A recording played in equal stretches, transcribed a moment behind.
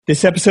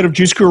This episode of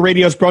Juice Guru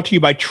Radio is brought to you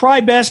by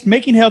TriBest,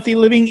 making healthy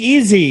living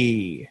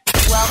easy.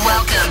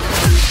 Welcome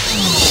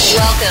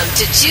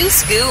to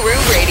Juice Guru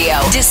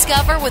Radio.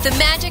 Discover what the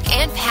magic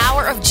and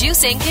power of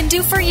juicing can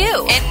do for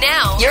you. And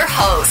now, your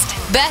host,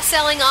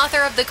 best-selling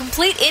author of The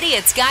Complete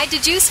Idiot's Guide to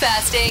Juice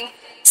Fasting,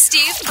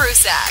 Steve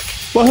Prussack.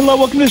 Well, hello,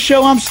 welcome to the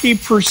show. I'm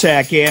Steve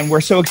Prussack, and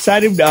we're so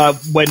excited.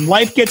 When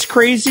life gets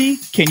crazy,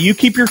 can you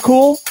keep your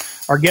cool?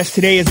 Our guest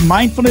today is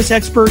mindfulness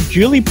expert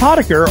Julie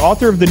Potiker,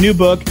 author of the new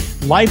book,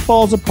 Life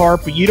Falls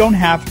Apart, But You Don't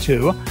Have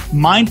to,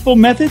 Mindful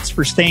Methods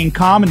for Staying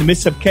Calm in the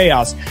Midst of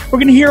Chaos. We're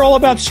going to hear all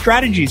about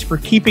strategies for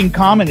keeping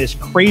calm in this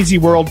crazy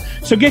world.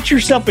 So get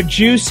yourself a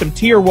juice, some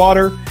tea or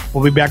water.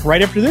 We'll be back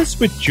right after this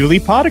with Julie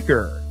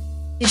Potiker.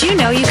 Did you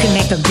know you can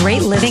make a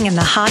great living in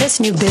the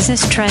hottest new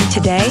business trend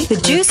today? The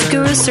Juice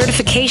Guru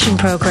Certification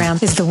Program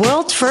is the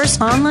world's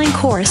first online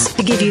course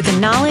to give you the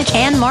knowledge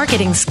and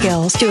marketing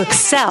skills to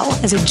excel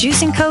as a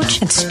juicing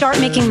coach and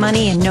start making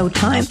money in no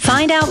time.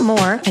 Find out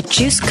more at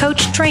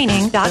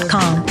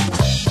juicecoachtraining.com.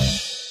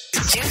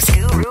 Juice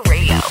Guru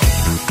Radio.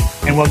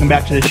 And welcome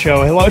back to the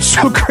show. Hello, it's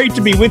so great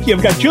to be with you.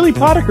 I've got Julie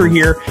Potiker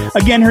here.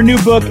 Again, her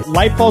new book,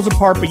 Life Falls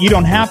Apart, But You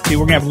Don't Have to.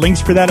 We're going to have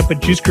links for that up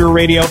at Juice Guru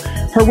Radio.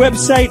 Her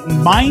website,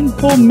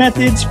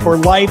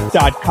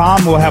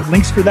 mindfulmethodsforlife.com. We'll have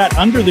links for that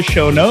under the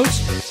show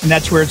notes, and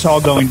that's where it's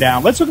all going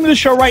down. Let's look at the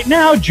show right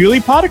now. Julie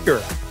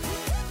Potiker.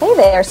 Hey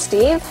there,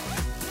 Steve.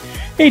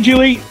 Hey,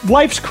 Julie.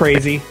 Life's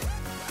crazy.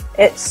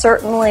 It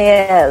certainly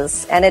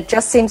is, and it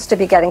just seems to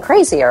be getting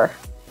crazier.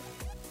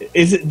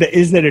 Is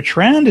that a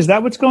trend? Is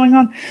that what's going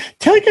on?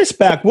 Take us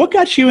back. What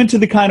got you into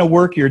the kind of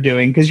work you're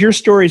doing? Because your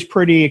story is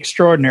pretty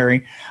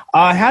extraordinary.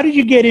 How did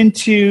you get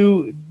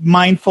into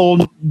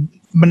mindfulness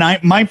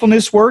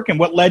work, and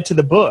what led to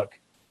the book?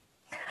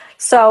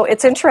 So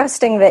it's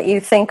interesting that you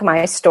think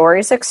my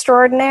story's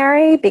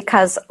extraordinary,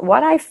 because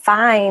what I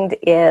find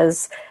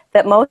is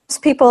that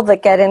most people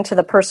that get into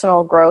the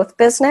personal growth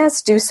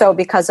business do so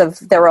because of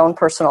their own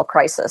personal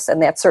crisis,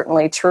 and that's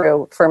certainly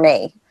true for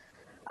me.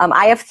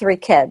 I have 3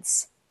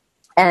 kids.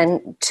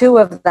 And 2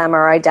 of them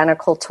are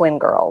identical twin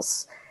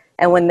girls.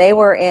 And when they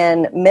were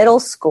in middle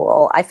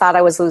school, I thought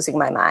I was losing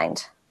my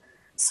mind.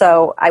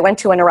 So I went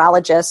to a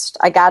neurologist.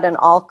 I got an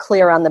all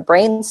clear on the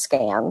brain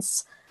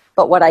scans.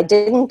 But what I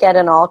didn't get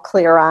an all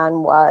clear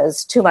on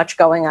was too much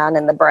going on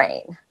in the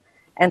brain.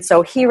 And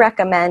so he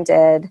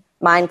recommended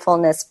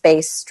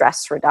mindfulness-based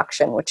stress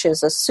reduction, which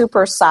is a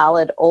super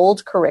solid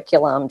old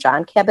curriculum.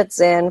 Jon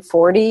Kabat-Zinn,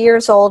 40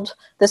 years old,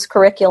 this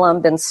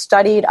curriculum, been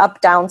studied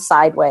up, down,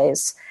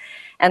 sideways.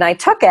 And I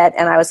took it,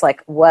 and I was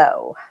like,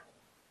 whoa,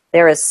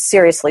 there is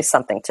seriously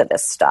something to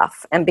this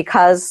stuff. And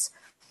because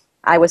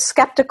I was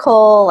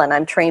skeptical, and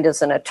I'm trained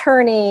as an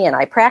attorney, and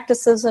I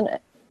practiced as an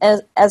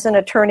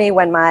attorney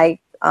when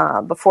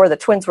before the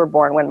twins were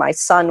born, when my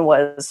son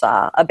was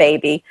a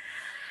baby,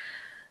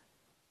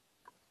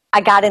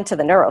 I got into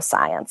the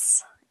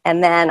neuroscience.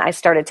 And then I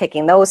started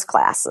taking those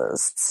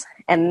classes.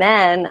 And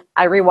then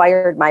I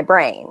rewired my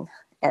brain.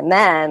 And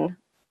then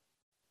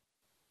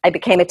I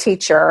became a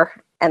teacher.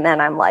 And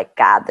then I'm like,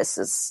 God, this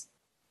is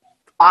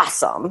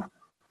awesome.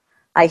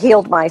 I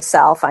healed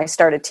myself. I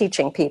started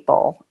teaching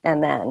people.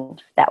 And then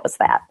that was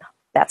that.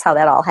 That's how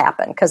that all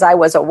happened. Because I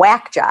was a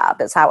whack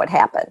job is how it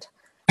happened.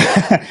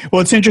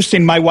 Well, it's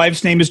interesting. My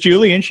wife's name is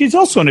Julie, and she's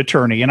also an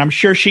attorney. And I'm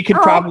sure she could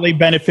probably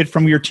benefit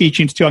from your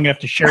teachings, too. I'm going to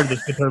have to share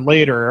this with her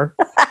later.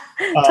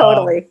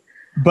 Totally.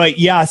 But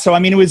yeah, so I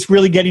mean, it was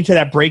really getting to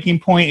that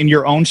breaking point in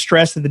your own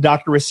stress that the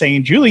doctor was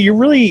saying,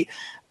 Julie,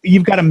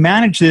 you've got to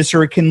manage this,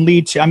 or it can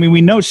lead to, I mean,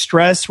 we know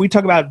stress. We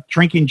talk about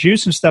drinking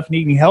juice and stuff and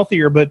eating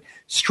healthier, but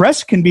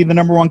stress can be the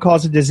number one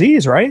cause of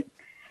disease, right?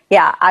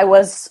 Yeah, I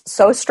was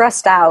so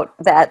stressed out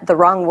that the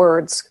wrong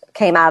words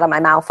came out of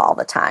my mouth all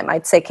the time.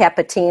 I'd say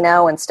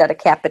cappuccino instead of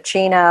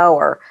cappuccino,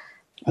 or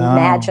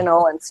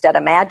imaginal instead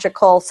of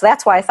magical. So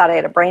that's why I thought I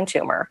had a brain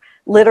tumor.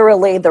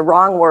 Literally, the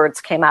wrong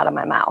words came out of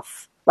my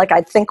mouth. Like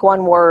I'd think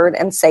one word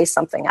and say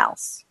something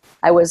else.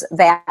 I was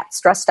that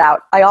stressed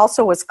out. I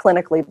also was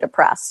clinically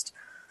depressed.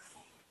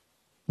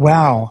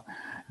 Wow.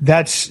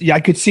 I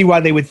could see why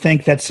they would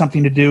think that's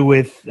something to do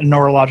with a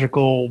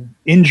neurological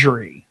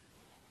injury.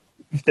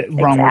 If the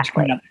wrong words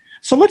come out.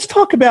 So let's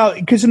talk about,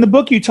 because in the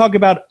book you talk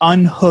about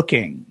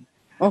unhooking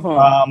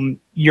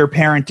your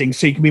parenting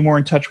so you can be more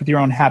in touch with your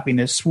own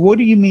happiness. What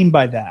do you mean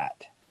by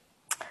that?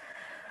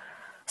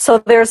 So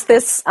there's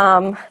this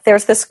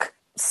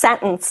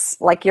sentence,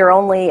 like you're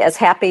only as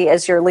happy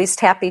as your least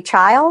happy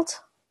child.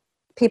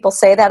 People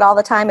say that all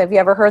the time. Have you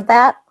ever heard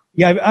that?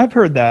 Yeah, I've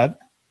heard that.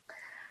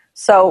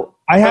 So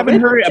I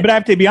haven't heard it, but I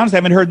have to be honest, I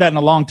haven't heard that in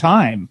a long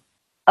time.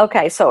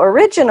 Okay, so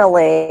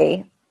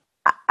originally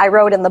I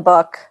wrote in the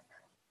book,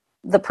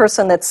 the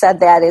person that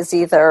said that is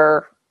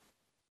either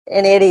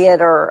an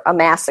idiot or a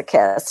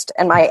masochist.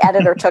 And my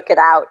editor took it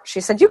out. She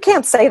said, you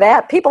can't say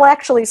that. People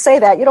actually say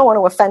that. You don't want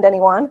to offend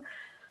anyone.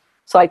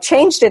 So I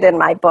changed it in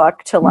my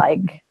book to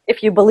like,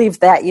 if you believe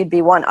that, you'd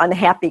be one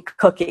unhappy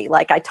cookie.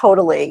 Like I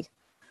totally,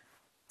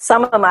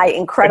 some of my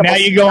incredible But now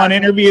you go on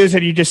interviews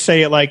and you just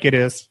say it like it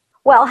is.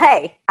 Well,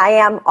 hey, I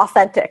am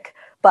authentic,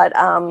 but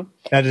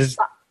that is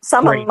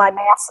some Great. of my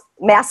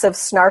massive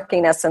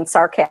snarkiness and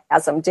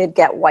sarcasm did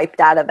get wiped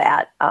out of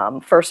that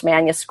first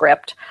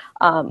manuscript.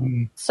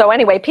 So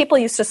anyway, people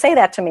used to say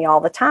that to me all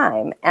the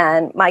time.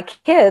 And my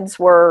kids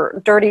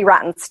were dirty,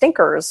 rotten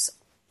stinkers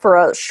for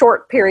a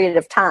short period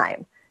of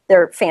time.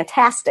 They're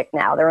fantastic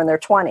now. They're in their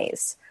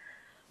 20s.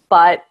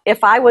 But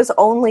if I was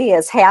only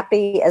as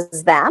happy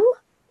as them,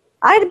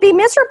 I'd be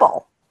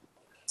miserable.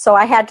 So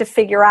I had to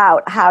figure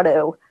out how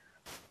to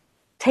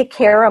take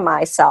care of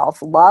myself,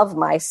 love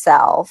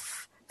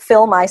myself,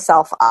 fill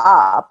myself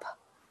up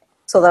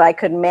so that I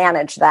could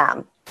manage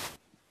them.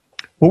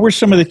 What were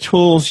some of the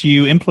tools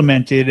you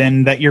implemented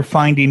and that you're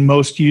finding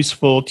most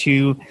useful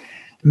to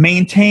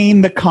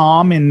maintain the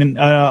calm in an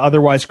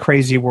otherwise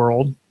crazy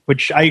world,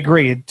 which I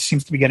agree, it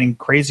seems to be getting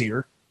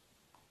crazier?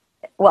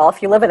 Well,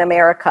 if you live in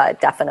America, it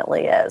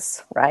definitely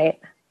is, right?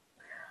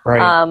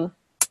 Right.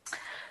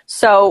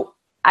 So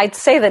I'd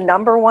say the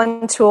number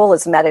one tool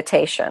is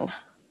meditation.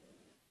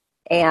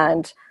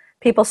 And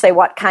people say,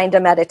 what kind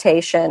of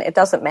meditation? It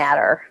doesn't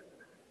matter.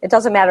 It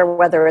doesn't matter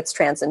whether it's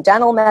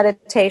transcendental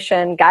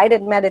meditation,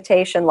 guided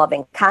meditation,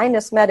 loving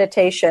kindness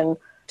meditation,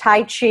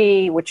 Tai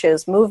Chi, which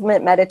is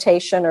movement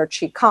meditation, or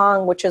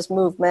Qigong, which is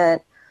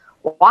movement,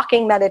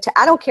 walking meditation.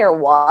 I don't care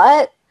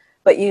what,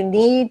 but you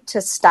need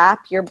to stop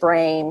your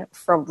brain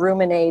from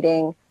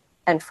ruminating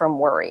and from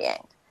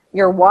worrying.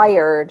 You're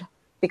wired,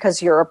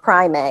 because you're a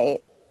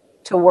primate,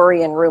 to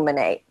worry and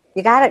ruminate.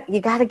 You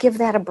gotta give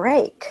that a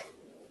break.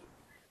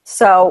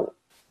 So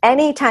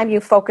anytime you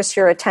focus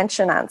your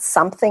attention on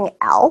something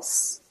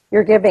else,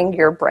 you're giving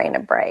your brain a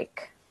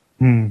break.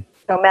 So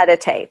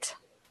meditate.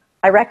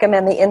 I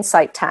recommend the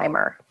Insight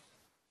Timer.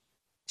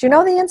 Do you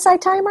know the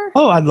Insight Timer?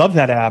 Oh, I love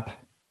that app.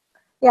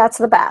 Yeah, it's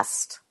the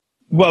best.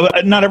 Well,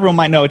 not everyone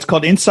might know. It's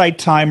called Insight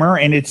Timer,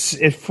 and it's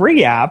a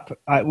free app,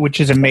 which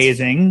is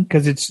amazing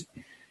because it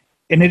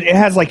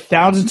has like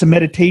thousands of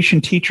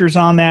meditation teachers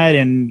on that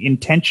and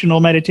intentional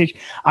meditation.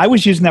 I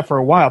was using that for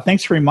a while.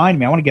 Thanks for reminding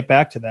me. I want to get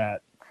back to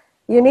that.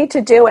 You need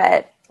to do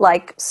it,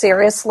 like,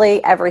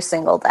 seriously every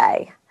single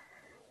day.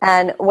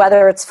 And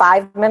whether it's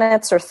 5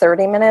 minutes or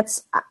 30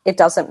 minutes, it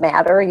doesn't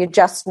matter. You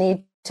just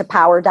need to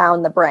power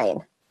down the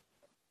brain.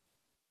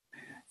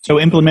 So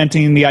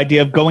implementing the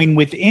idea of going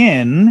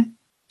within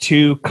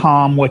to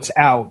calm what's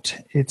out.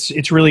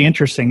 It's really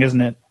interesting,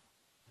 isn't it?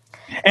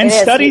 And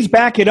studies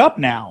back it up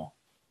now.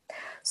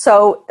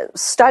 So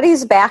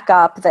studies back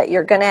up that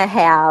you're going to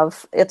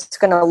have, it's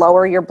going to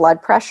lower your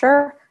blood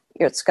pressure,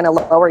 it's going to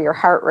lower your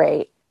heart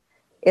rate,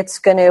 it's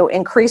going to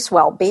increase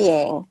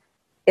well-being,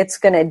 it's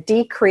going to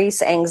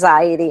decrease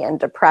anxiety and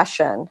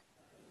depression.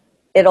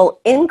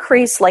 It'll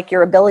increase like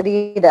your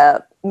ability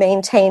to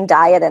maintain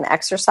diet and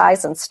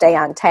exercise and stay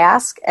on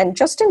task. And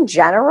just in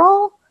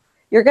general,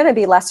 you're going to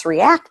be less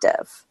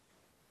reactive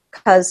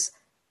because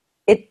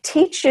it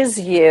teaches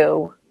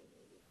you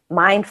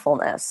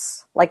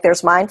mindfulness. Like,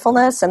 there's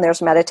mindfulness and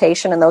there's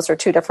meditation, and those are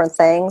two different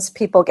things.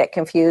 People get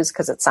confused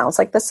because it sounds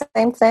like the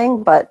same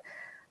thing, but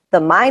the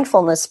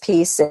mindfulness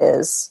piece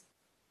is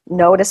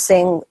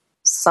noticing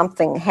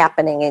something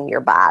happening in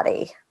your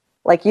body.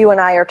 Like you and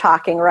I are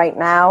talking right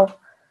now.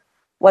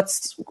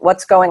 What's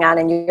going on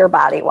in your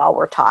body while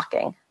we're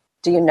talking?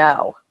 Do you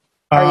know?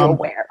 Are you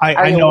aware?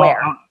 I know aware?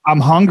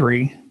 I'm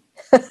hungry.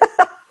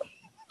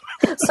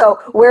 So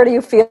where do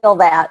you feel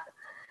that?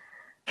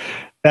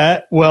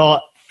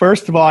 Well,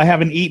 first of all, I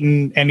haven't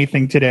eaten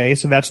anything today,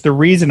 so that's the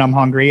reason I'm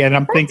hungry. And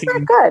that's thinking,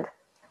 not good.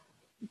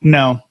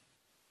 No,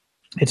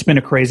 it's been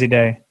a crazy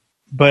day,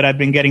 but I've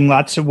been getting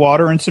lots of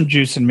water and some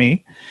juice in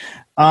me.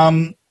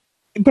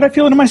 But I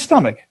feel it in my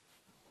stomach.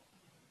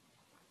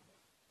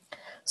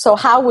 So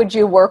how would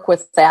you work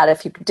with that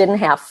if you didn't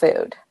have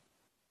food?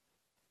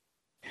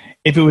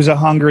 If it was a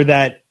hunger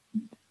that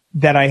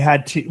I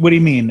had to, what do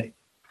you mean?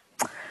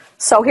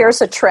 So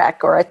here's a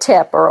trick or a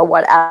tip or a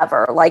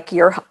whatever. Like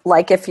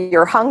if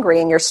you're hungry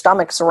and your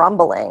stomach's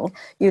rumbling,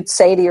 you'd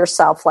say to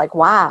yourself, like,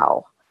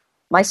 wow,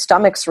 my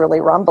stomach's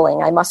really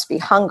rumbling. I must be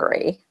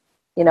hungry.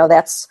 You know,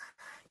 that's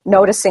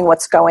noticing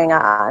what's going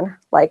on,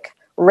 like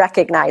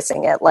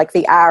recognizing it, like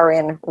the R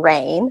in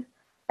rain,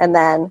 and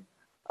then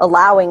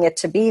allowing it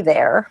to be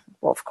there.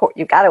 Well, of course,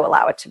 you've got to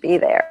allow it to be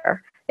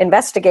there.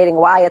 Investigating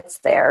why it's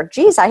there.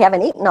 Geez, I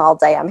haven't eaten all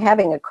day. I'm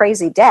having a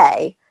crazy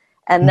day.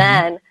 And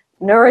then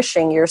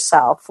nourishing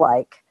yourself,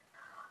 like,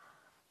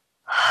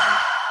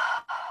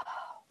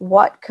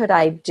 what could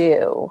I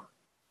do?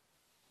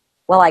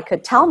 Well, I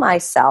could tell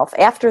myself,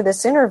 after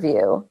this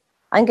interview,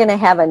 I'm going to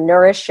have a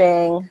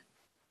nourishing,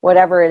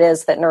 whatever it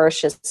is that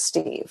nourishes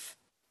Steve.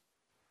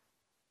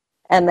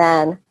 And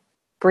then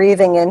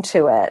breathing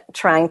into it,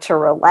 trying to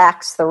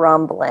relax the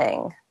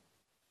rumbling.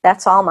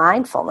 That's all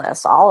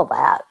mindfulness, all of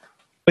that.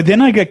 But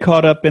then I get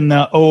caught up in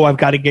the, I've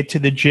got to get to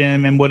the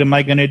gym, and what am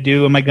I going to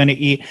do? Am I going to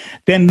eat?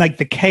 Then, like,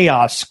 the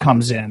chaos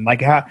comes in.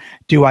 Like, how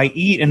do I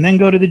eat and then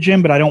go to the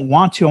gym? But I don't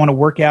want to. I want to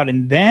work out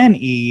and then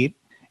eat.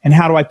 And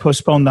how do I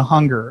postpone the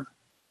hunger?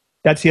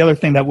 That's the other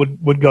thing that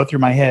would go through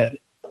my head.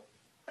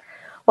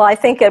 Well, I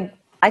think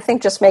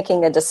just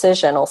making a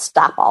decision will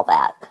stop all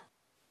that.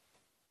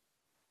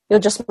 You'll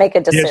just make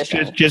a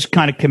decision. Just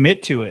kind of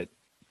commit to it.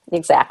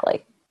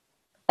 Exactly.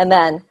 And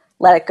then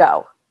let it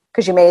go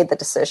because you made the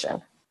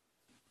decision.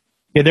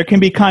 Yeah, there can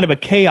be kind of a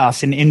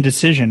chaos in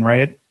indecision,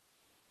 right?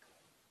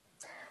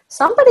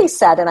 Somebody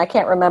said, and I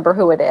can't remember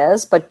who it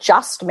is, but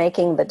just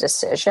making the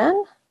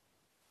decision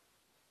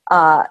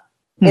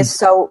is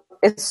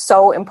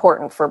so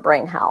important for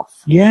brain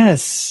health.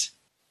 Yes.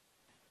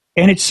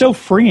 And it's so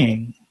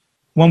freeing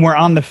when we're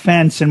on the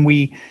fence and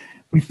we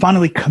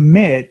finally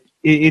commit.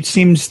 It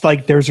seems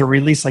like there's a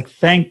release, like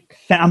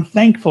I'm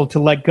thankful to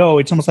let go.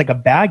 It's almost like a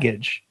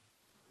baggage.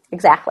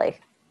 Exactly.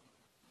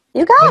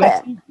 You got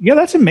it. Yeah,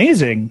 that's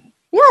amazing.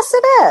 Yes,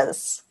 it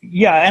is.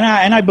 Yeah,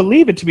 and I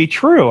believe it to be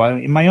true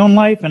in my own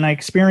life, and I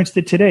experienced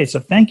it today. So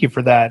thank you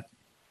for that,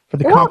 for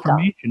the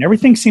confirmation. Welcome.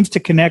 Everything seems to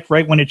connect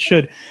right when it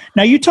should.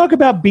 Now, you talk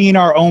about being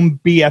our own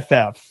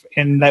BFF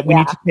and that we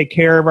need to take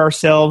care of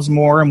ourselves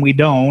more, and we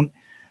don't.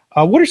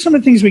 What are some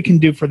of the things we can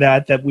do for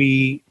that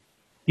we,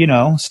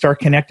 start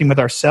connecting with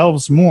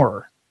ourselves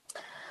more?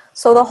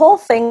 So the whole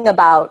thing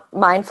about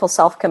mindful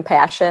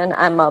self-compassion,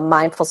 I'm a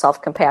mindful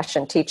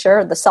self-compassion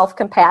teacher. The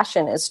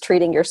self-compassion is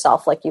treating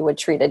yourself like you would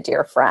treat a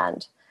dear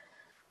friend.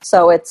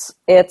 So it's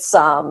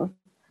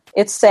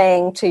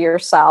saying to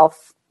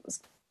yourself,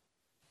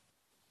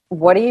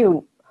 what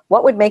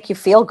would make you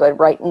feel good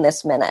right in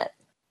this minute?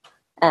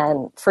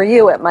 And for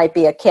you, it might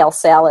be a kale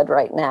salad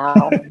right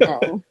now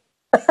and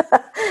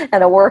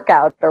a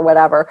workout or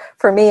whatever.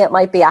 For me, it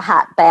might be a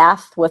hot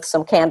bath with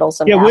some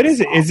candles and what is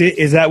it?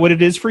 Is that what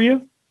it is for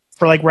you?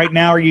 For like right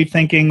now, are you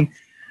thinking,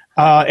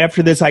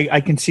 after this,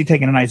 I can see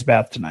taking a nice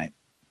bath tonight?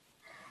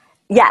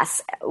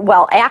 Yes.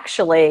 Well,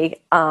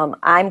 actually,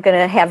 I'm going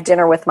to have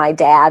dinner with my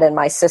dad and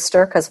my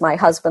sister because my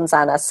husband's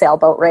on a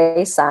sailboat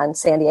race on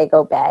San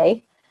Diego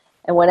Bay.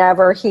 And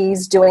whenever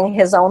he's doing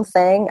his own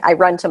thing, I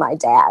run to my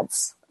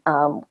dad's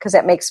because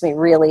it makes me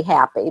really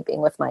happy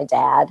being with my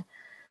dad.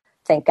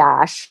 Thank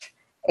gosh.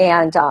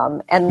 And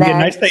then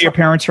nice that your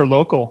parents are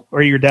local,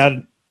 or your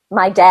dad.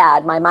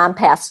 My mom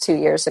passed 2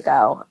 years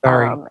ago.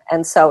 Sorry.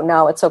 And so,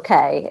 no, it's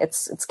okay.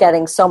 It's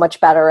getting so much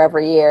better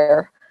every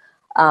year.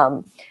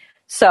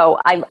 So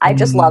I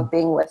just love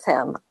being with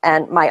him.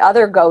 And my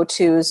other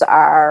go-tos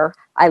are,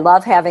 I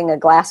love having a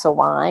glass of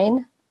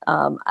wine.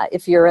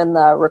 If you're in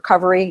the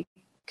recovery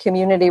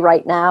community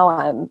right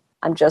now,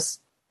 I'm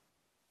just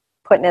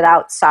putting it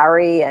out,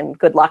 sorry, and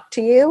good luck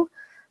to you.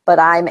 But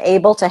I'm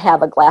able to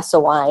have a glass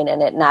of wine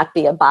and it not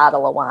be a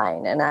bottle of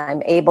wine. And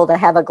I'm able to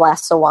have a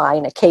glass of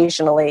wine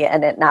occasionally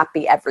and it not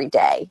be every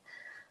day.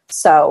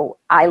 So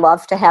I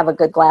love to have a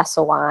good glass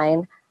of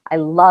wine. I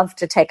love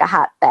to take a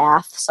hot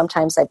bath.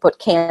 Sometimes I put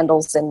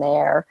candles in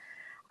there.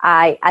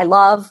 I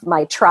love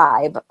my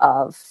tribe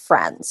of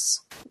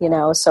friends,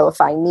 so if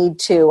I need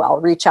to,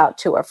 I'll reach out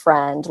to a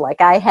friend.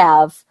 Like I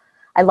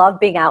love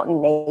being out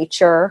in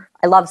nature.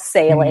 I love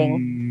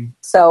sailing.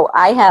 So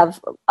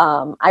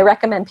I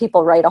recommend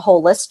people write a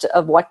whole list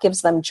of what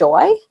gives them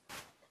joy.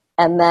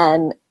 And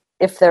then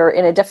if they're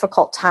in a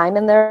difficult time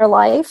in their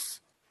life,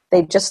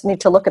 they just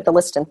need to look at the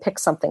list and pick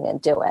something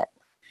and do it.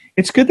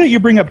 It's good that you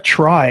bring up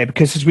tribe,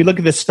 because as we look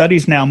at the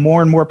studies now,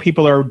 more and more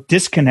people are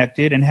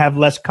disconnected and have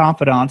less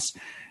confidants,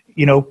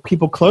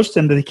 people close to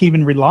them that they can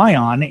even rely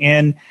on.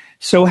 And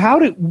so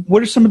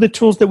what are some of the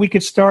tools that we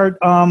could start,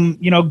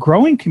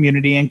 growing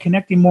community and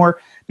connecting more?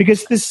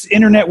 Because this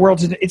internet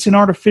world, it's an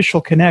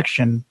artificial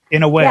connection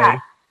in a way. Yeah,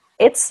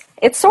 it's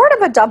sort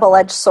of a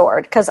double-edged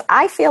sword, because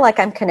I feel like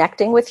I'm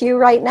connecting with you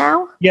right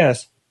now.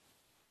 Yes.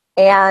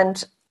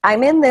 And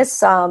I'm in this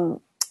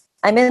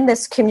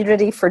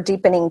community for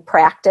deepening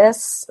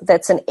practice.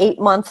 That's an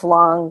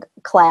 8-month-long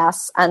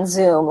class on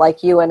Zoom,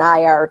 like you and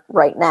I are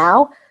right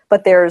now.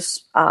 But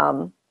there's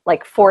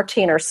like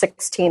 14 or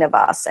 16 of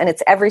us, and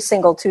it's every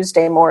single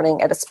Tuesday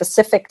morning at a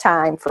specific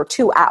time for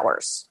 2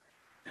 hours.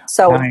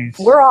 So nice.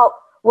 We're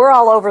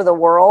all over the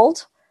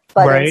world,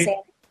 but right.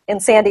 in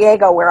San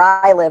Diego, where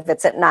I live,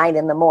 it's at 9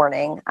 in the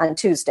morning on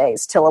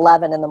Tuesdays till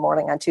 11 in the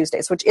morning on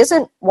Tuesdays, which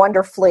isn't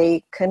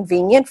wonderfully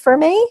convenient for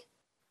me.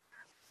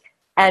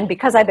 And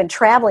because I've been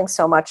traveling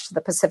so much to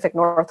the Pacific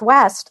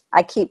Northwest,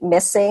 I keep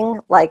missing,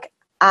 like,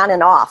 on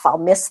and off. I'll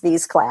miss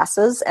these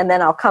classes, and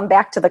then I'll come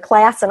back to the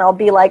class and I'll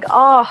be like,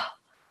 oh,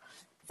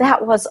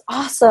 that was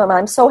awesome.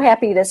 I'm so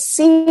happy to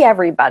see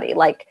everybody.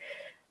 Like,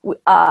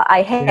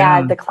 I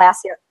had the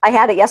class, I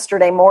had it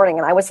yesterday morning,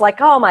 and I was like,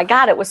 oh my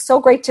God, it was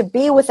so great to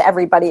be with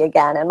everybody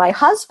again. And my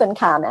husband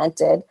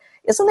commented,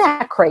 isn't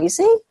that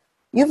crazy?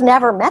 You've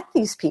never met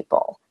these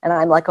people. And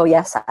I'm like, oh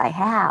yes, I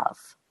have.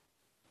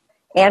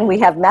 And we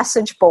have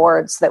message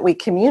boards that we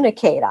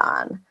communicate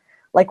on.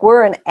 Like,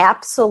 we're an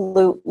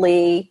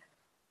absolutely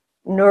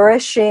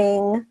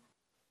nourishing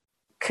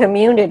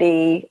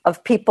community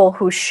of people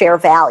who share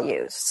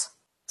values.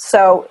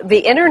 So the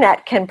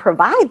internet can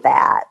provide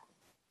that.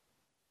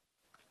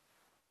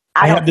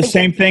 I have the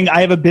same thing.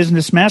 I have a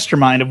business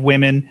mastermind of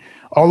women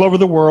all over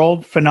the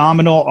world,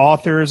 phenomenal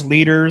authors,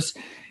 leaders,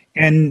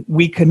 and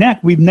we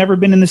connect. We've never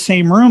been in the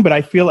same room, but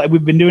I feel like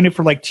we've been doing it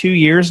for like 2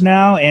 years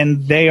now,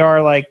 and they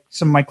are like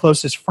some of my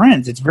closest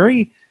friends. It's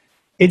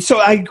So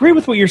I agree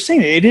with what you're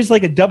saying. It is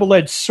like a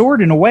double-edged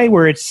sword in a way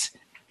where it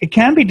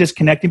can be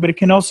disconnecting, but it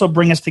can also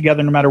bring us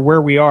together no matter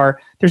where we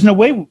are. There's no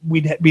way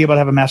we'd be able to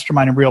have a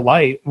mastermind in real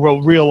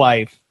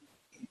life.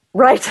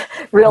 Right.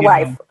 Real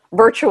life,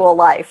 virtual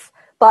life.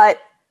 But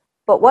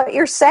what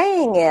you're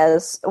saying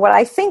is, what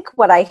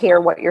I hear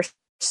what you're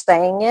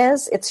saying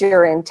is, it's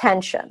your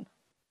intention,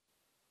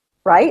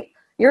 right?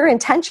 Your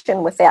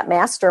intention with that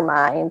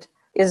mastermind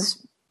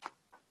is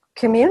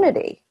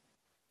community.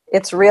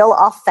 It's real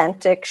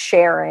authentic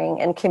sharing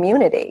and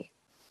community.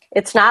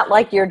 It's not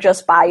like you're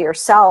just by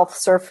yourself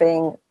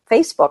surfing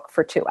Facebook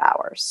for 2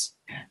 hours.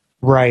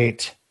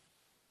 Right.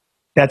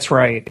 That's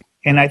right.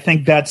 And I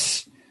think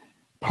that's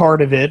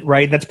part of it,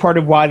 right? That's part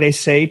of why they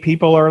say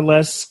people are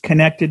less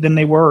connected than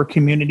they were, or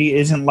community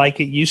isn't like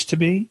it used to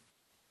be.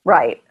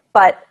 Right.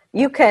 But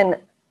you can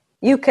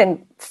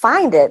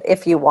find it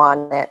if you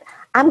want it.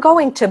 I'm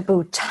going to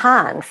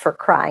Bhutan, for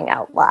crying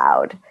out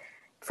loud,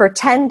 for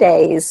 10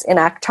 days in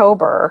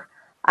October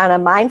on a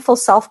mindful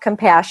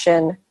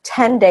self-compassion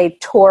 10-day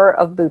tour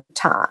of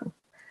Bhutan,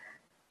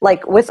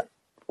 like with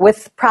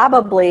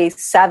probably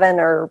 7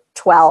 or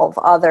 12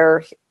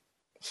 other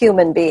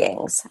human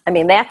beings. I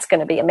mean, that's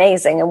going to be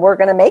amazing, and we're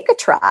going to make a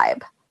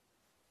tribe.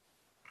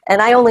 And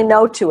I only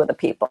know 2 of the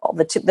people.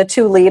 The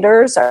two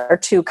leaders are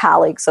 2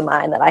 colleagues of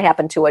mine that I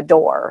happen to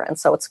adore, and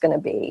so it's going to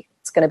be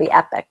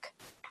epic.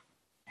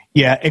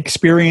 Yeah,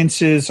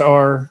 experiences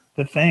are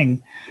the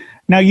thing.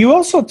 Now, you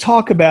also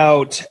talk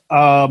about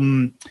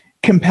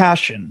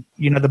compassion.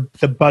 You know,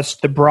 the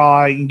bust the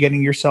bra and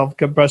getting yourself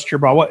to bust your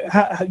bra.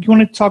 You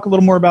want to talk a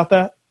little more about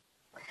that?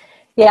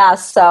 Yeah.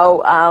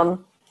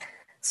 So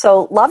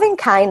loving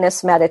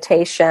kindness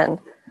meditation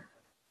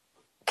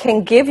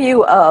can give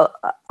you a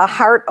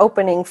heart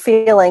opening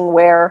feeling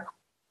where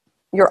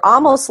you're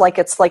almost like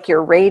it's like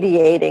you're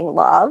radiating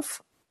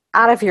love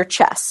out of your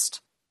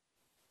chest.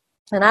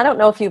 And I don't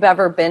know if you've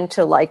ever been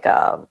to like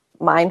a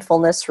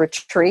mindfulness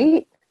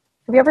retreat.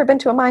 Have you ever been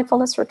to a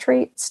mindfulness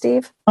retreat,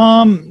 Steve?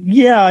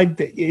 Yeah,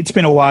 it's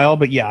been a while,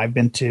 but yeah, I've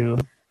been to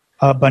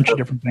a bunch of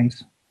different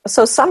things.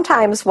 So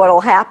sometimes what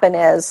will happen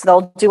is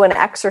they'll do an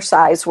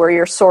exercise where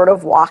you're sort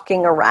of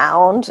walking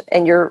around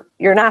and you're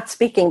not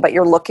speaking, but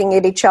you're looking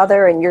at each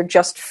other and you're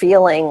just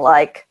feeling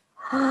like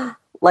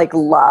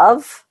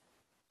love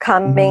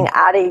coming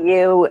out of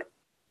you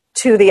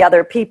to the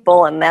other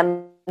people and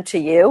them to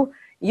you.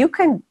 You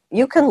can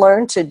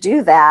learn to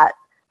do that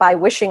by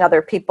wishing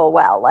other people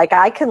well. Like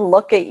I can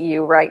look at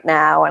you right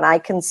now and I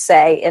can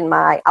say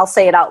I'll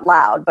say it out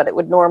loud, but it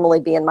would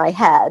normally be in my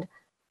head,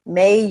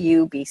 may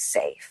you be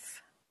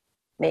safe.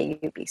 May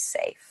you be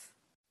safe.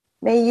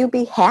 May you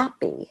be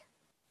happy.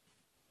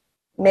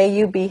 May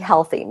you be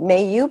healthy.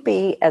 May you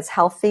be as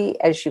healthy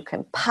as you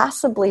can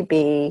possibly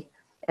be,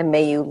 and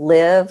may you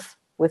live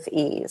with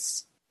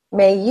ease.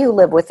 May you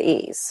live with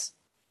ease.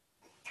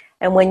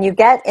 And when you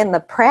get in the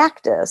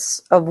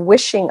practice of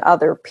wishing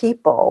other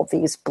people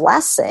these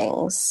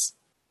blessings,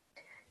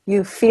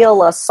 you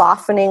feel a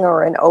softening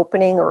or an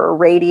opening or a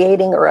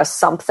radiating or a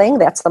something,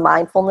 that's the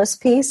mindfulness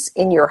piece,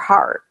 in your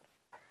heart.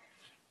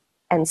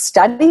 And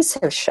studies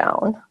have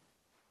shown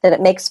that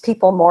it makes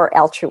people more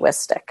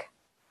altruistic.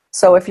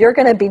 So if you're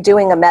going to be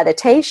doing a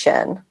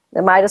meditation,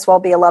 it might as well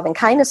be a loving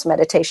kindness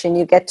meditation.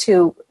 You get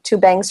two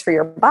bangs for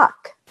your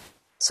buck.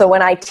 So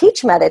when I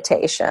teach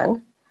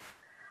meditation,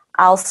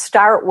 I'll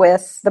start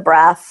with the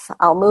breath.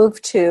 I'll move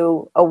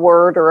to a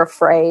word or a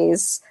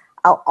phrase.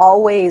 I'll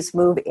always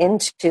move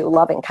into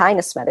loving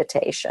kindness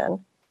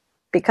meditation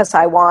because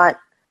I want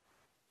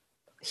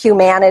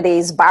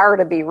humanity's bar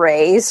to be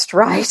raised,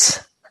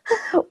 right?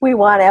 We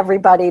want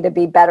everybody to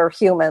be better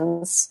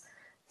humans.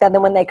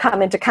 Then when they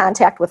come into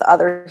contact with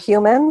other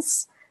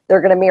humans,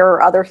 they're going to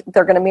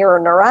mirror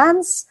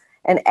neurons,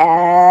 and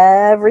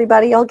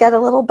everybody will get a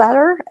little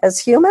better as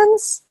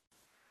humans.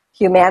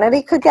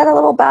 Humanity could get a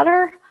little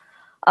better.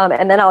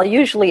 And then I'll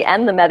usually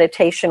end the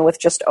meditation with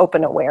just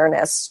open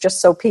awareness,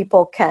 just so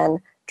people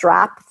can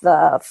drop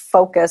the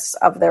focus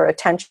of their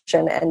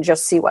attention and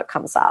just see what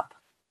comes up.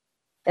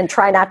 And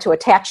try not to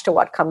attach to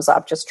what comes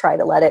up, just try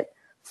to let it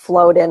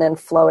float in and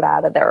float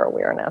out of their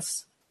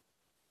awareness.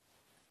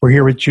 We're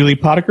here with Julie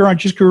Potiker on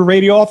Juice Guru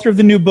Radio, author of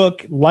the new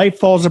book, Life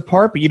Falls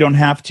Apart, But You Don't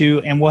Have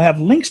to. And we'll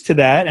have links to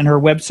that and her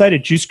website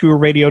at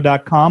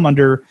juicegururadio.com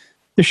under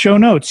the show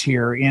notes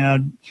here. You know,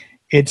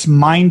 it's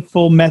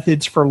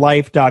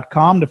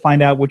mindfulmethodsforlife.com to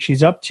find out what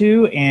she's up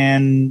to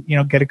and, you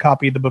know, get a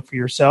copy of the book for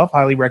yourself.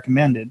 Highly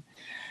recommended.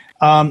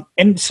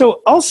 And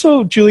so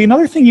also, Julie,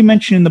 another thing you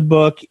mentioned in the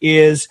book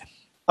is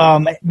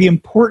the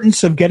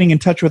importance of getting in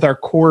touch with our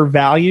core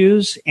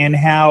values and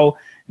how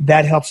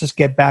that helps us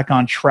get back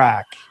on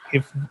track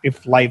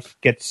if life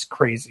gets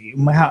crazy. Do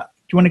you want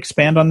to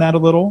expand on that a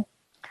little?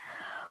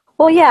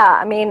 Well, yeah.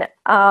 I mean,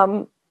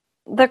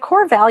 the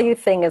core value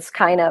thing is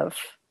kind of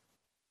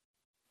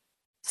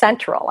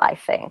central, I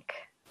think,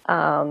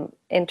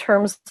 in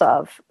terms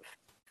of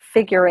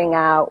figuring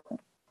out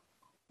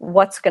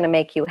what's going to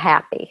make you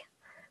happy.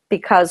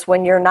 Because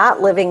when you're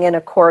not living in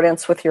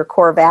accordance with your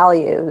core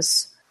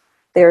values,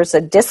 there's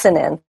a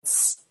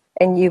dissonance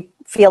and you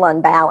feel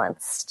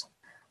unbalanced.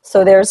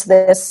 So there's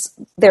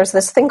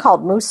this thing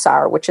called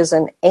Musar, which is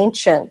an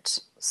ancient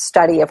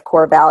study of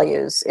core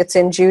values. It's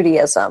in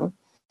Judaism,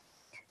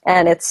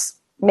 and it's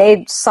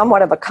made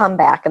somewhat of a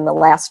comeback in the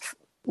last,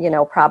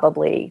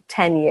 probably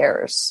 10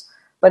 years,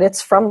 but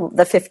it's from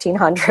the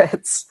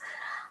 1500s.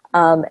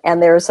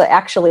 And there's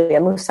actually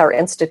a Musar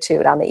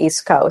Institute on the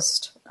East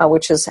Coast,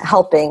 which is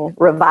helping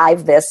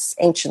revive this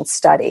ancient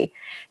study.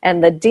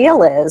 And the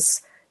deal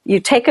is, you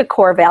take a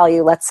core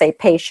value, let's say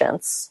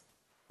patience,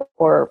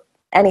 or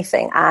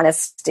anything,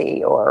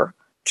 honesty or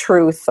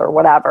truth or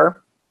whatever,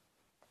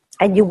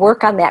 and you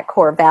work on that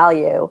core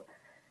value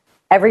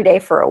every day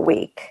for a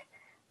week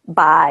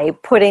by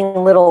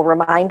putting little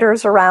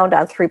reminders around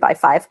on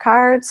 3x5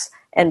 cards,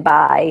 and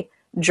by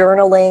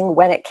journaling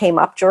when it came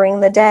up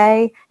during the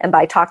day, and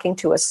by talking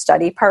to a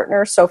study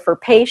partner. So for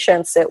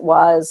patience, it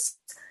was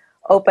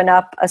open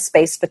up a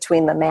space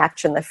between the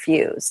match and the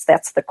fuse.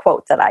 That's the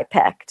quote that I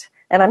picked.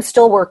 And I'm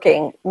still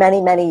working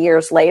many, many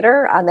years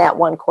later on that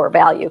one core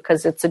value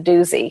because it's a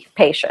doozy,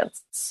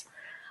 patience.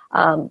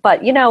 But,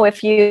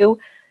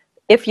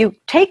 if you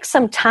take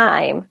some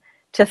time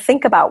to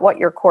think about what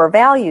your core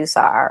values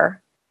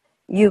are,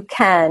 you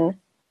can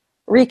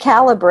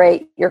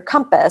recalibrate your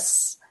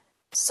compass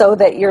so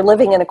that you're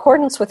living in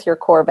accordance with your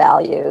core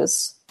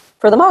values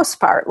for the most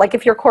part. Like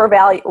if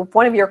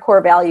one of your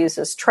core values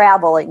is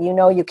travel, and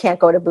you can't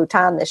go to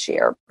Bhutan this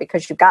year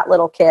because you've got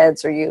little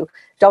kids, or you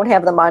don't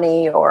have the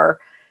money, or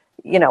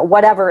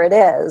whatever it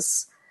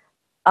is,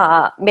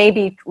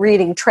 maybe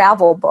reading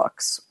travel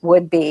books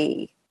would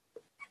be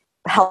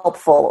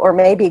helpful, or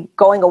maybe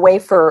going away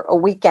for a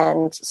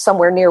weekend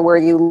somewhere near where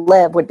you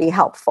live would be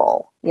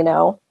helpful.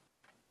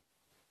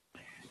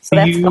 So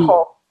that's the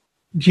whole.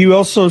 Do you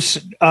also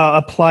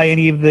apply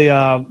any of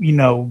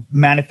the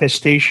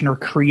manifestation or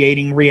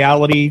creating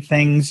reality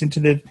things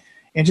into?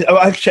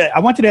 Actually, I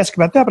wanted to ask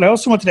about that, but I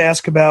also wanted to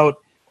ask about,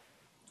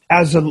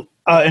 as an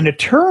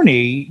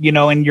attorney,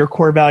 and your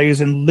core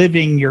values and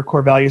living your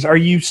core values. Are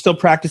you still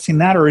practicing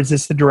that, or is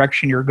this the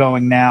direction you're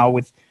going now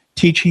with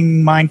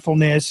teaching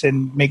mindfulness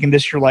and making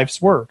this your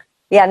life's work?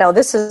 Yeah, no,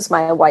 this is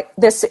my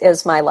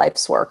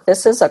life's work.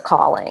 This is a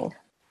calling.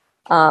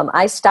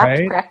 I stopped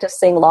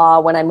practicing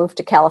law when I moved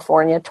to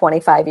California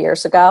 25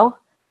 years ago,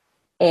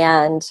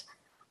 and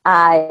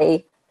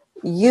I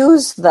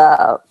use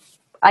the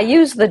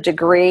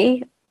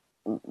degree.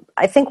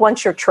 I think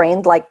once you're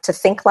trained to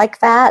think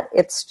like that,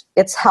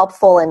 it's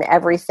helpful in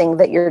everything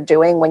that you're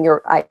doing.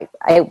 I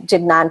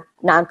did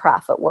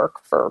nonprofit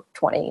work for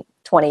 20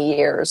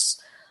 years,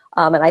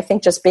 and I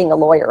think just being a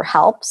lawyer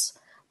helps.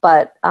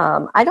 But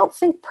I don't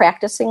think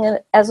practicing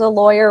as a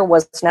lawyer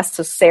was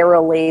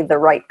necessarily the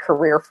right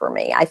career for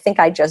me. I think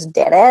I just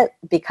did it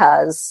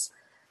because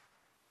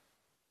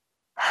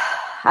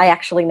I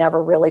actually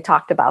never really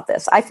talked about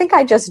this. I think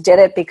I just did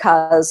it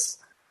because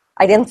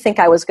I didn't think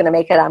I was going to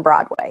make it on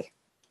Broadway.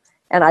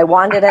 And I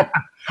wanted it.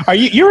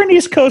 You're an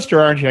East Coaster,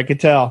 aren't you? I could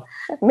tell.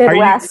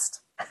 Midwest.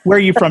 Where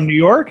are you from, New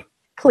York?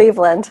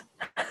 Cleveland.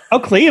 Oh,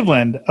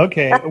 Cleveland.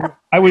 Okay.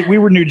 We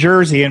were New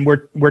Jersey, and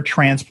we're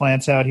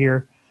transplants out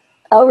here.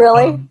 Oh,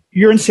 really?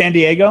 You're in San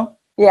Diego?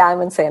 Yeah,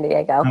 I'm in San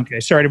Diego. Okay,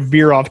 sorry to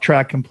veer off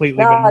track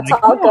completely. No, it's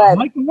all good.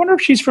 I wonder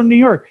if she's from New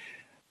York.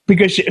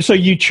 So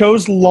you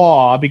chose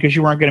law because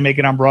you weren't going to make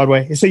it on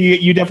Broadway. So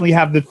you definitely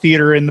have the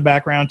theater in the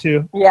background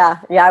too?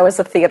 Yeah, I was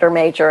a theater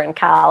major in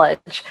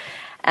college.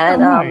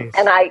 And nice.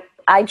 And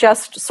I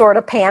just sort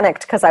of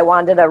panicked because I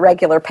wanted a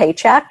regular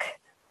paycheck.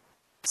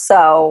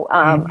 So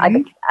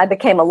I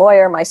became a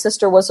lawyer. My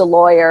sister was a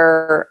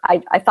lawyer.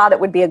 I thought it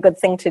would be a good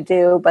thing to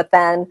do, but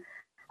then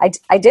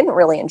I didn't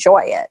really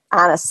enjoy it,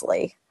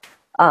 honestly.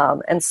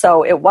 And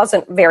so it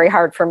wasn't very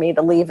hard for me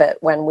to leave it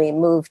when we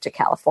moved to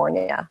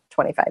California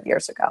 25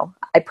 years ago.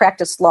 I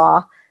practiced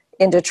law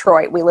in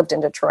Detroit. We lived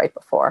in Detroit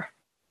before.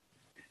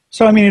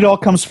 So, it all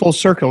comes full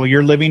circle.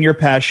 You're living your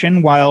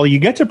passion while you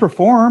get to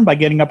perform by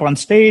getting up on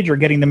stage or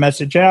getting the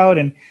message out.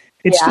 And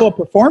it's still a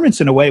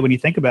performance in a way when you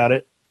think about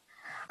it.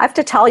 I have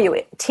to tell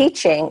you,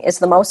 teaching is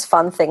the most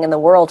fun thing in the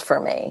world for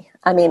me.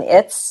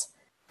 It's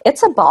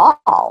a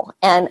ball.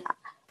 And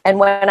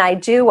when I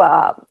do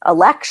a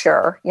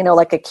lecture,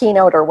 like a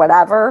keynote or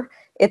whatever,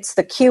 it's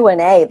the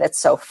Q&A that's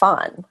so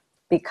fun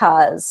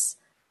because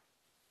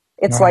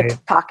it's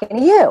like talking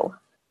to you.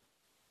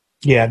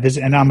 Yeah,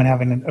 and I'm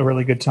having a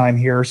really good time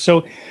here.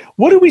 So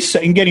what do we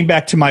say, and getting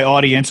back to my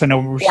audience, I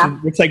know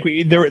it's like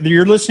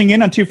you're listening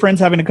in on two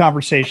friends having a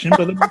conversation,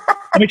 but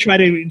let me try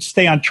to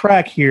stay on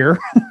track here.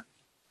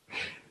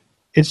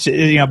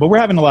 But we're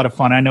having a lot of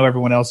fun. I know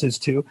everyone else is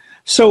too.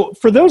 So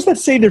for those that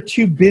say they're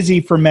too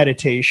busy for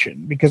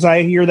meditation, because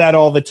I hear that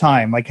all the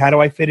time, like, how do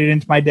I fit it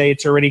into my day?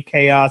 It's already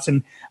chaos.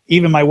 And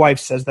even my wife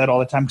says that all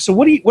the time. So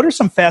what are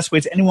some fast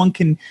ways anyone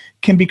can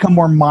become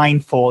more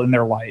mindful in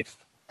their life?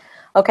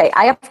 Okay,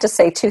 I have to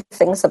say two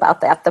things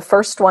about that. The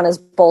first one is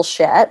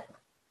bullshit.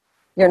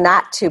 You're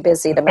not too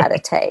busy to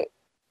meditate.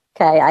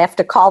 Okay, I have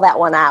to call that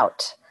one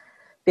out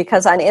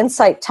because on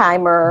Insight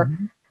Timer,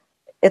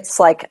 it's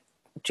like,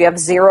 do you have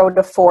 0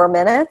 to 4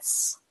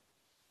 minutes?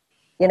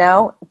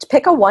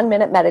 pick a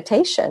 1-minute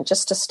meditation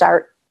just to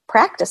start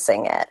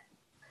practicing it.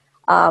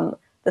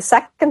 The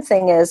second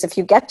thing is, if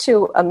you get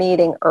to a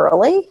meeting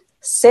early,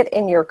 sit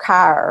in your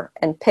car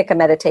and pick a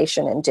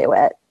meditation and do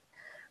it.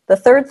 The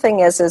third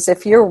thing is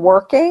if you're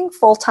working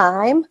full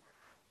time,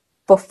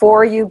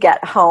 before you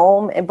get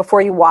home and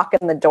before you walk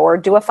in the door,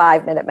 do a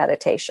 5-minute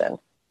meditation.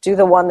 Do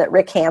the one that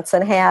Rick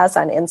Hansen has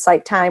on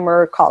Insight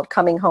Timer called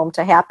Coming Home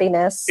to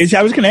Happiness.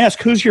 I was going to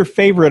ask, who's your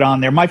favorite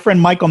on there? My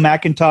friend Michael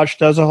McIntosh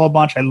does a whole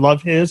bunch. I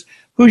love his.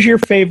 Who's your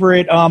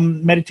favorite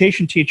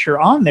meditation teacher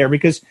on there?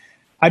 Because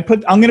I'm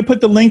going to put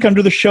the link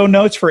under the show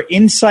notes for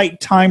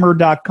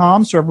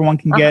insighttimer.com so everyone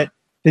can get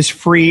this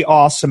free,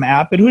 awesome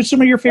app. And who's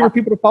some of your favorite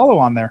people to follow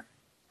on there?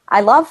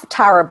 I love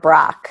Tara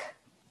Brach.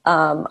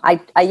 I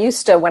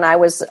used to, when I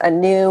was a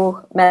new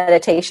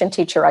meditation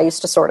teacher, I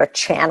used to sort of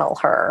channel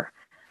her.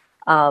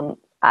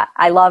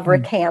 I love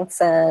Rick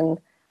Hansen.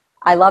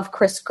 I love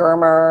Chris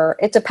Germer.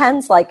 It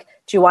depends, do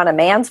you want a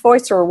man's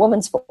voice or a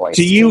woman's voice?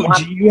 Do you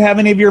have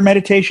any of your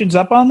meditations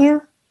up on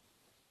there?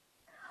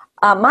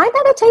 My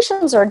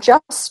meditations are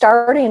just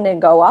starting to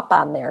go up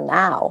on there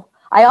now.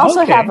 I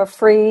also have a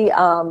free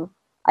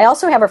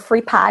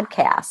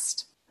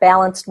podcast,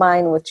 Balanced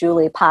Mind with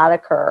Julie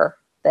Potiker,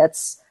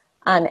 that's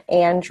on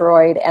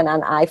Android and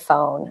on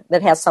iPhone,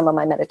 that has some of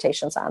my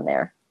meditations on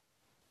there.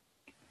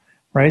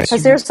 Right.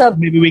 So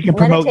maybe we can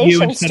promote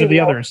you instead of the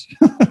others.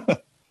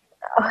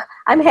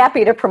 I'm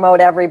happy to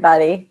promote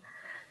everybody.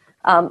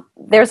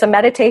 There's a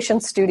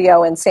meditation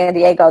studio in San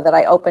Diego that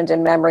I opened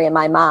in memory of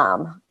my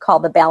mom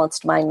called the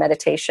Balanced Mind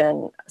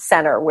Meditation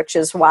Center, which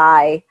is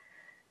why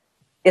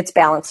it's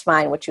Balanced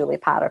Mind with Julie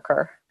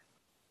Potiker.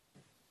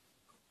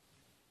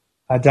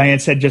 Diane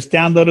said, just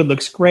downloaded,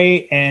 looks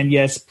great. And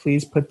yes,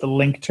 please put the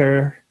link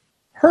to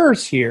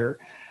hers here.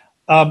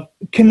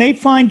 Can they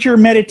find your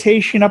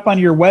meditation up on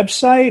your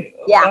website?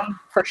 Yeah,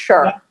 for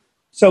sure.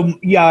 So,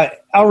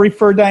 I'll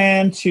refer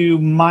Diane to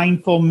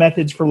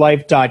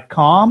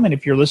mindfulmethodsforlife.com. And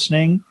if you're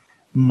listening,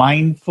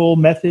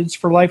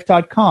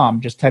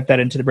 mindfulmethodsforlife.com. Just type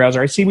that into the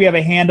browser. I see we have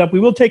a hand up. We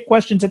will take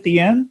questions at the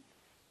end.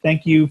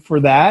 Thank you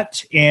for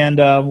that. And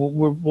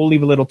we'll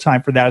leave a little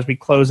time for that as we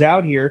close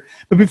out here.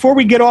 But before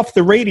we get off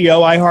the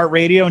radio,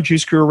 iHeartRadio and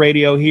Juice Guru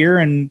Radio here,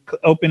 and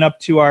open up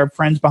to our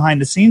friends behind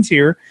the scenes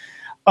here,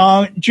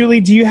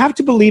 Julie, do you have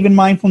to believe in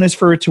mindfulness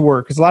for it to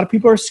work? Because a lot of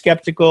people are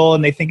skeptical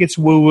and they think it's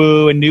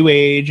woo-woo and new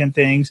age and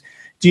things.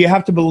 Do you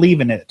have to believe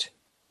in it?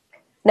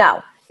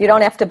 No, you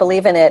don't have to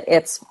believe in it.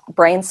 It's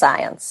brain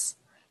science,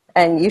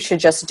 and you should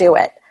just do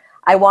it.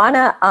 I want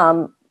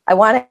to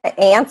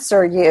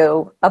answer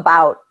you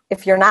about,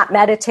 if you're not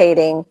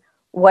meditating,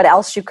 what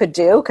else you could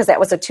do, because that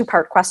was a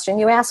 2-part question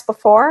you asked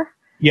before.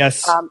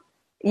 Yes.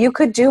 You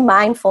could do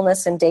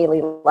mindfulness in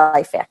daily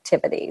life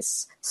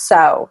activities.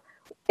 So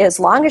as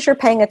long as you're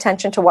paying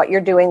attention to what you're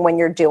doing when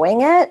you're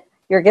doing it,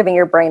 you're giving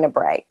your brain a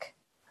break.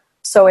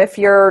 So if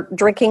you're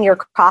drinking your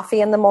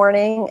coffee in the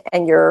morning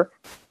and you're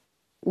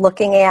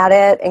looking at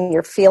it and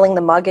you're feeling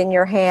the mug in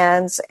your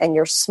hands and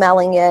you're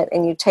smelling it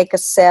and you take a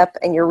sip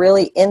and you're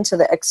really into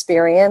the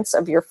experience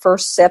of your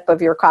first sip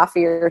of your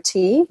coffee or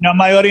tea. Now,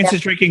 my audience is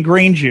drinking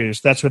green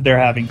juice. That's what they're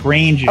having,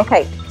 green juice.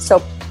 Okay,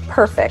 so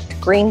perfect.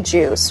 Green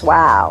juice.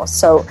 Wow.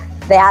 So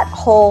that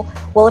whole,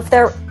 well, if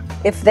they're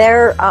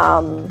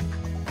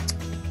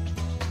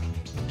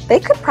they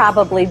could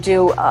probably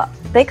do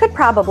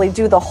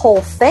the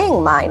whole thing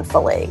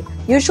mindfully.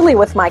 Usually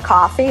with my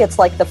coffee, it's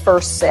like the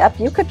first sip.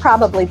 You could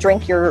probably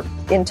drink your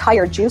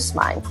entire juice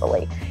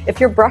mindfully. If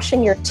you're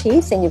brushing your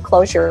teeth and you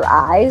close your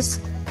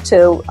eyes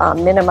to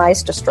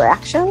minimize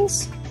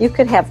distractions, you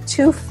could have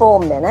 2 full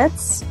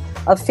minutes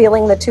of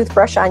feeling the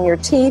toothbrush on your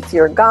teeth,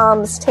 your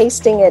gums,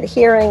 tasting it,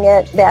 hearing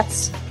it.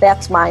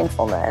 That's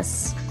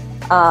mindfulness.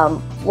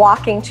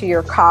 Walking to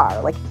your car,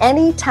 like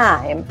any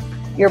time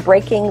you're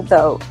breaking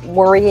the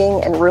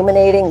worrying and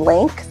ruminating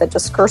link, the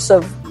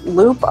discursive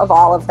loop of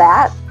all of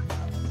that,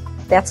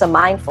 that's a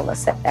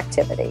mindfulness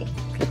activity.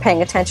 If you're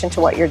paying attention to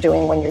what you're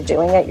doing when you're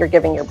doing it, you're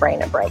giving your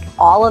brain a break.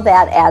 All of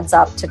that adds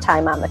up to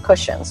time on the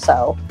cushion.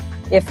 So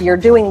if you're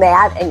doing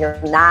that and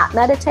you're not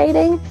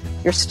meditating,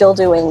 you're still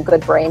doing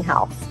good brain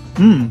health.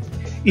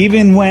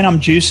 Even when I'm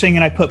juicing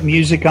and I put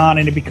music on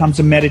and it becomes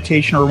a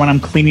meditation, or when I'm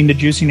cleaning the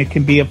juicing, it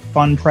can be a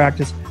fun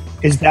practice.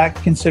 Is that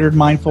considered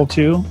mindful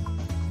too?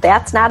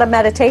 That's not a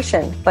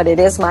meditation, but it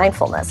is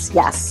mindfulness,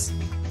 yes.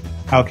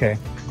 Okay.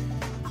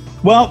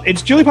 Well,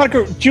 it's Julie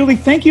Potiker. Julie,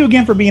 thank you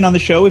again for being on the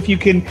show. If you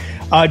can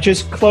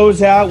just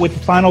close out with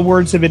final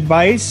words of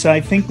advice. I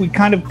think we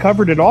kind of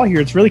covered it all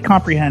here. It's really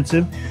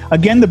comprehensive.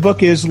 Again, the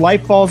book is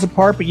Life Falls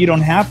Apart, But You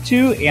Don't Have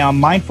to.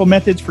 Mindful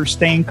Methods for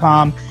Staying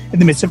Calm in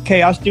the Midst of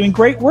Chaos. Doing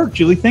great work,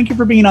 Julie. Thank you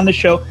for being on the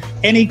show.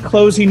 Any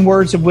closing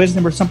words of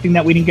wisdom or something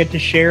that we didn't get to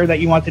share that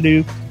you wanted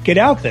to get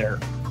out there?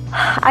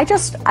 I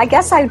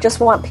guess I just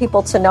want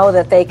people to know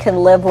that they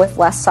can live with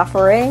less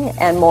suffering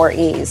and more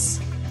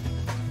ease.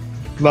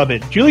 Love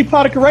it. Julie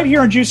Potiker right here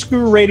on Juice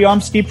Guru Radio.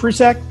 I'm Steve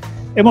Prussack,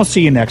 and we'll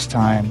see you next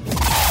time.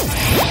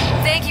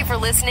 Thank you for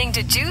listening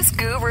to Juice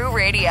Guru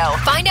Radio.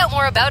 Find out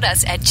more about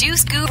us at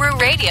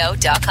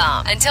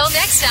juicegururadio.com. Until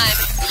next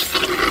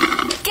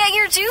time, get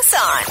your juice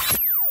on.